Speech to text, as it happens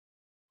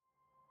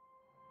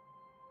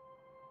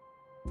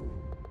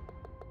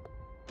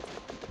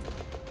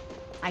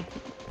I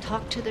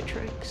talked to the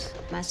troops.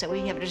 I said,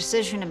 we have a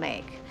decision to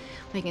make.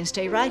 We can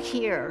stay right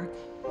here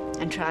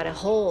and try to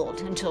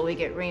hold until we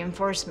get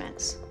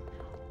reinforcements.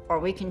 Or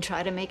we can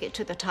try to make it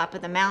to the top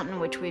of the mountain,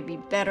 which would be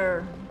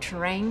better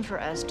terrain for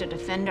us to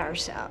defend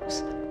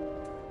ourselves.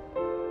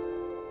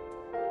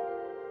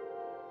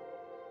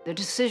 The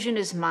decision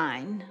is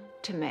mine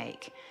to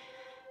make.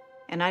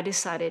 And I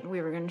decided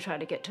we were going to try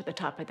to get to the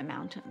top of the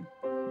mountain.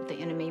 The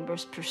enemy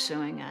was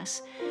pursuing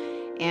us.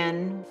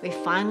 And we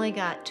finally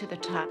got to the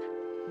top.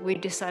 We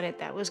decided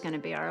that was going to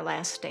be our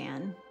last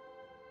stand.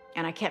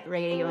 And I kept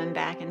radioing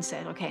back and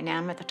said, okay, now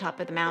I'm at the top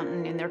of the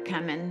mountain and they're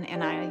coming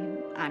and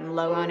I'm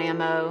low on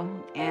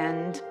ammo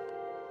and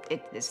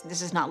this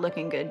is not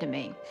looking good to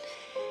me.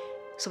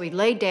 So we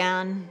laid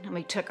down and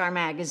we took our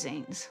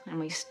magazines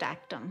and we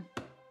stacked them.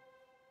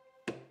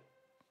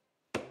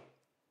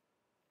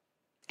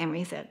 And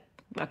we said,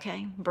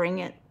 okay, bring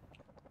it.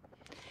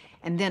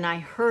 And then I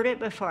heard it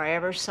before I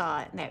ever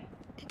saw it, that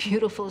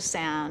beautiful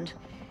sound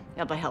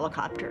of a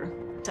helicopter.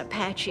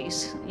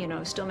 Apaches, you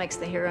know, still makes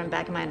the hair on the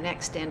back of my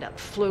neck stand up,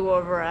 flew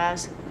over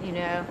us, you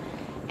know,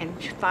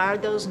 and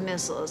fired those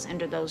missiles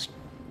into those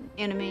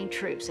enemy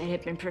troops that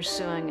had been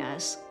pursuing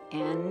us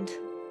and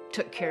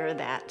took care of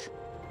that.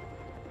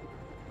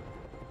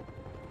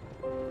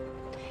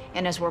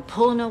 And as we're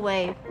pulling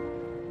away,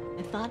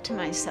 I thought to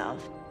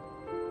myself,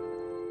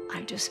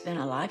 I've just spent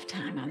a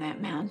lifetime on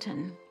that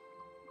mountain.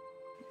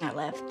 I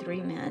left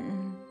 3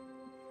 men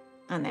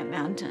on that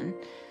mountain.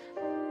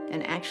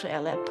 And actually, I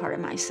left part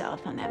of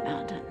myself on that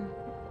mountain.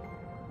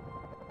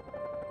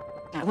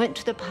 I went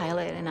to the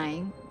pilot and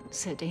I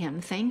said to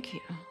him, thank you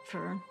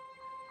for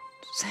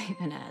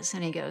saving us.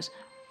 And he goes,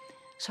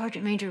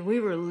 Sergeant Major, we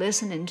were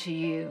listening to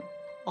you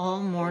all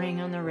morning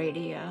on the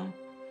radio.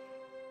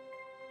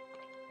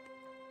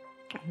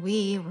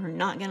 We were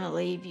not going to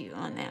leave you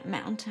on that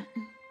mountain.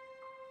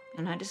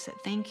 And I just said,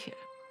 thank you.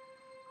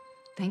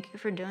 Thank you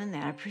for doing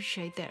that. I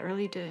appreciate that, I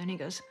really do. And he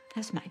goes,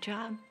 that's my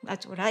job.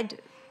 That's what I do.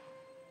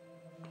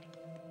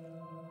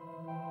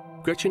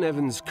 Gretchen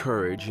Evans'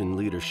 courage and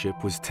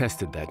leadership was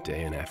tested that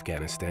day in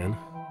Afghanistan.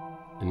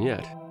 And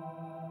yet,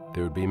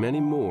 there would be many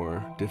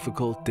more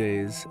difficult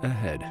days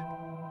ahead.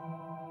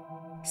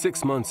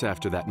 6 months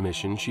after that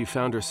mission, she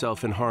found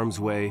herself in harm's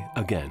way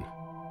again.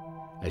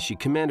 As she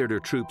commanded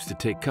her troops to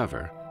take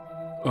cover,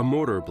 a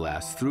mortar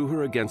blast threw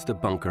her against a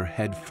bunker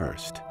head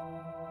first.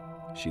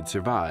 She'd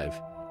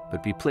survive,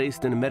 but be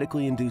placed in a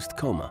medically induced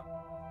coma.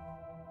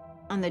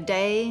 On the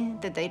day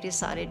that they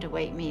decided to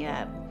wake me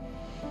up,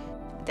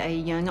 a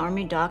young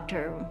Army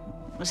doctor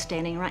was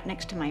standing right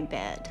next to my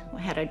bed.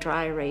 We had a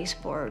dry erase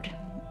board,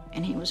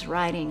 and he was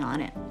writing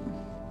on it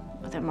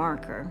with a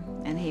marker,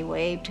 and he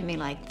waved to me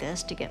like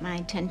this to get my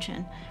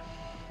attention,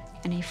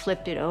 and he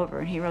flipped it over,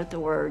 and he wrote the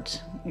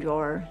words,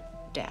 "You're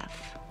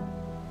deaf."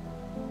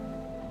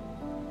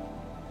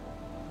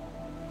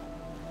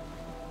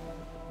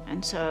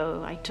 And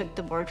so I took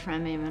the board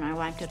from him, and I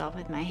wiped it off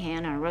with my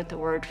hand, and I wrote the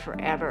word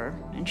 "forever"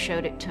 and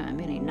showed it to him,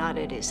 and he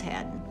nodded his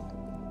head.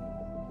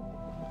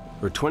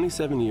 Her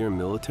 27-year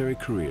military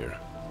career,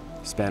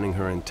 spanning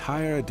her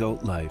entire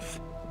adult life,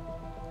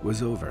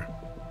 was over.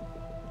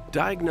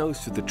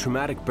 Diagnosed with a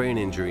traumatic brain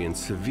injury and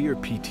severe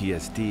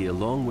PTSD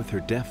along with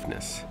her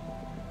deafness,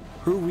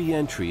 her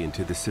re-entry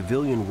into the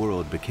civilian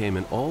world became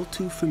an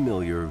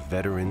all-too-familiar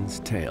veteran's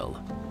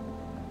tale.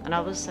 And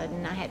all of a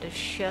sudden, I had to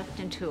shift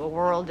into a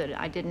world that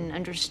I didn't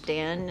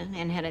understand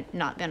and had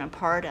not been a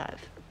part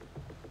of.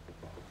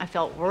 I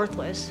felt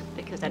worthless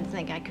because I didn't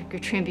think I could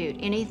contribute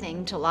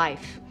anything to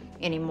life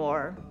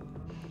anymore,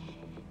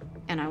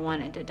 and I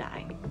wanted to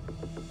die.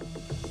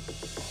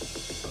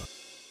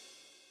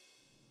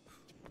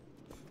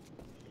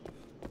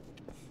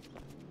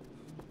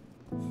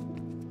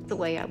 The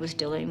way I was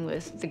dealing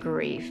with the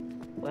grief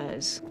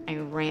was I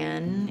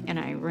ran and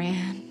I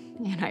ran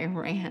and I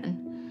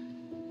ran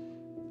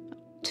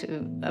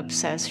to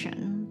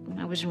obsession.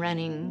 I was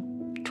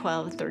running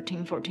 12,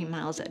 13, 14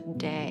 miles a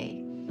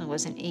day. I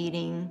wasn't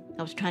eating.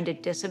 I was trying to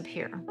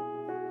disappear.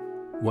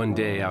 One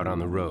day out on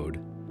the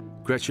road,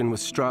 Gretchen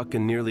was struck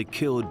and nearly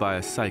killed by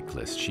a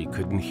cyclist she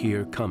couldn't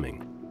hear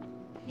coming.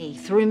 He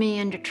threw me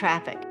into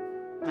traffic.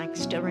 I can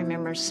still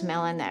remember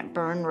smelling that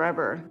burned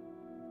rubber.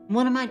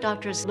 One of my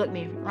doctors looked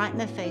me right in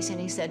the face and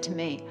he said to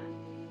me,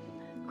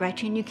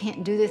 Gretchen, you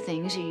can't do the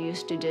things you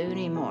used to do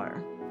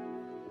anymore.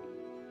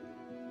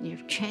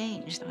 You've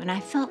changed. And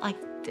I felt like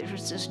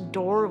this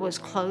door was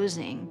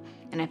closing,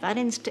 and if I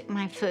didn't stick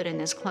my foot in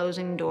this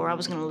closing door, I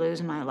was going to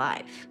lose my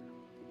life.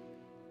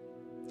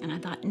 And I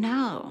thought,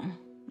 no,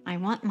 I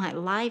want my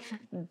life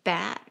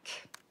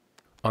back.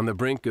 On the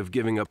brink of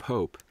giving up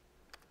hope,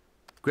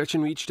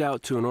 Gretchen reached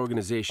out to an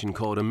organization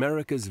called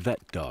America's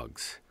Vet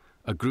Dogs,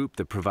 a group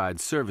that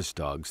provides service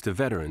dogs to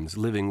veterans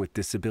living with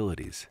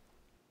disabilities.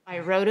 I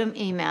wrote an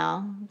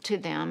email to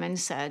them and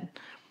said,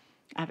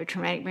 I have a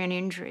traumatic brain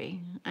injury,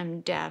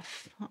 I'm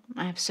deaf,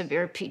 I have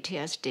severe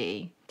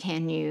PTSD,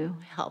 can you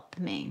help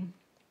me?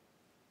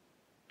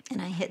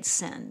 And I hit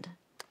send.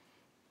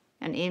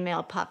 An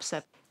email pops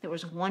up. There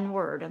was one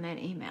word on that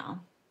email,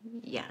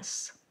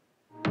 yes.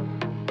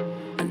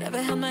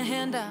 Never held my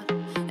hand out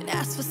and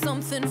asked for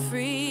something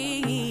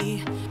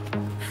free.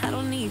 I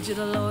don't need you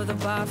to lower the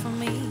bar for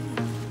me.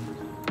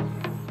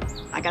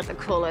 I got the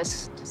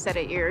coolest set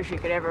of ears you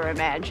could ever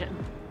imagine.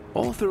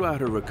 All throughout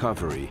her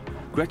recovery,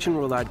 Gretchen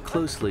relied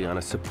closely on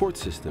a support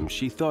system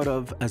she thought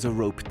of as a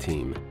rope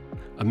team,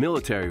 a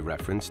military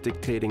reference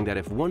dictating that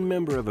if one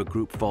member of a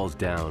group falls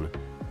down,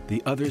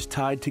 the others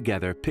tied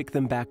together pick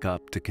them back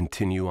up to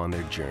continue on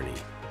their journey,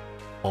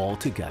 all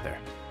together.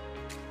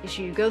 As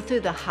you go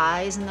through the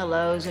highs and the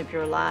lows of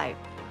your life,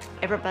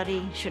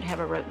 everybody should have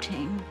a rope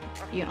team.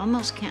 You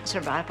almost can't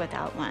survive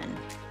without one.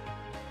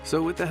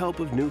 So with the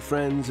help of new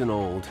friends and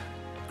old,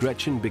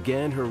 Gretchen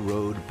began her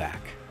road back.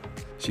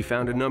 She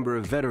found a number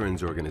of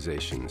veterans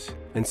organizations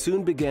and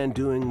soon began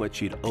doing what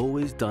she'd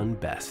always done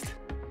best,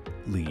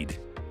 lead.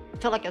 I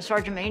felt like a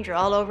sergeant major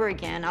all over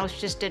again. I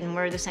just didn't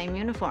wear the same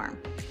uniform.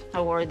 I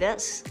wore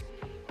this,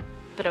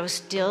 but I was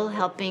still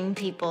helping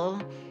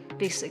people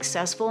be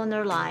successful in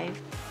their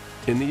life.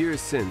 In the years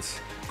since,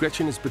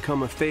 Gretchen has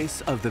become a face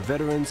of the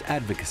veterans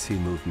advocacy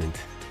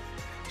movement.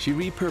 She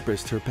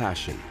repurposed her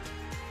passion,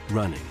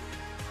 running,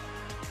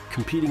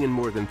 competing in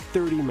more than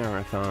 30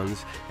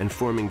 marathons and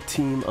forming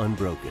Team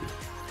UNBROKEN,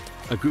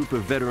 a group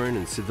of veteran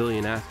and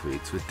civilian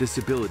athletes with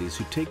disabilities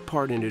who take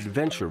part in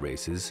adventure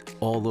races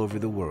all over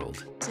the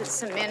world. It's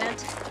cemented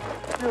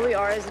who we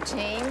are as a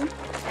team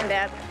and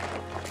that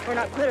we're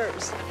not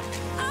quitters.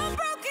 I'm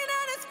broken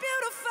and it's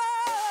beautiful.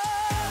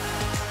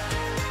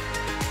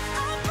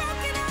 I'm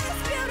broken and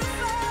it's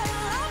beautiful.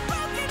 I'm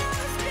broken and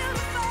it's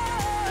beautiful.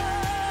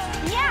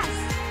 Yes!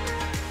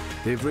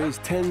 They've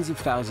raised tens of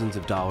thousands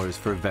of dollars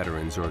for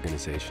veterans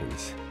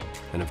organizations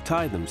and have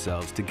tied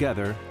themselves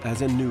together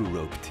as a new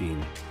rope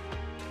team.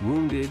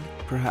 Wounded,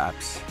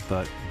 perhaps,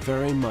 but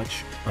very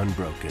much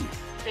unbroken.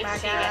 Bye,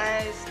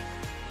 guys.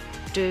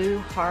 Do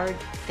hard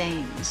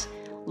things.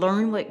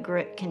 Learn what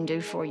grit can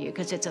do for you,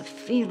 because it's a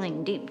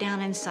feeling deep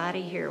down inside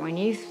of here when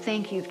you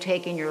think you've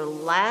taken your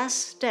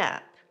last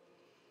step,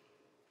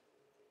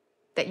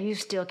 that you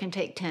still can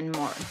take 10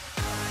 more.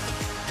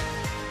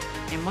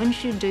 And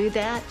once you do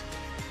that,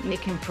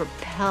 it can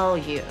propel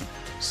you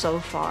so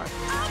far.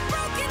 I'm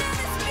broken and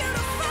it's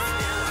beautiful.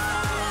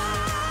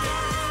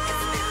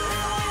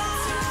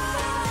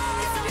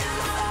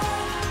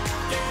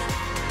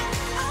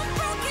 I'm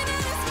broken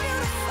and it's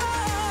beautiful.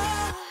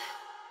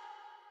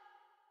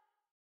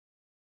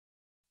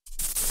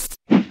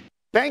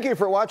 Thank you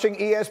for watching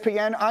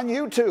ESPN on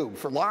YouTube.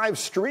 For live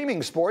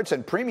streaming sports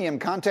and premium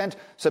content,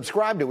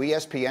 subscribe to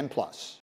ESPN+.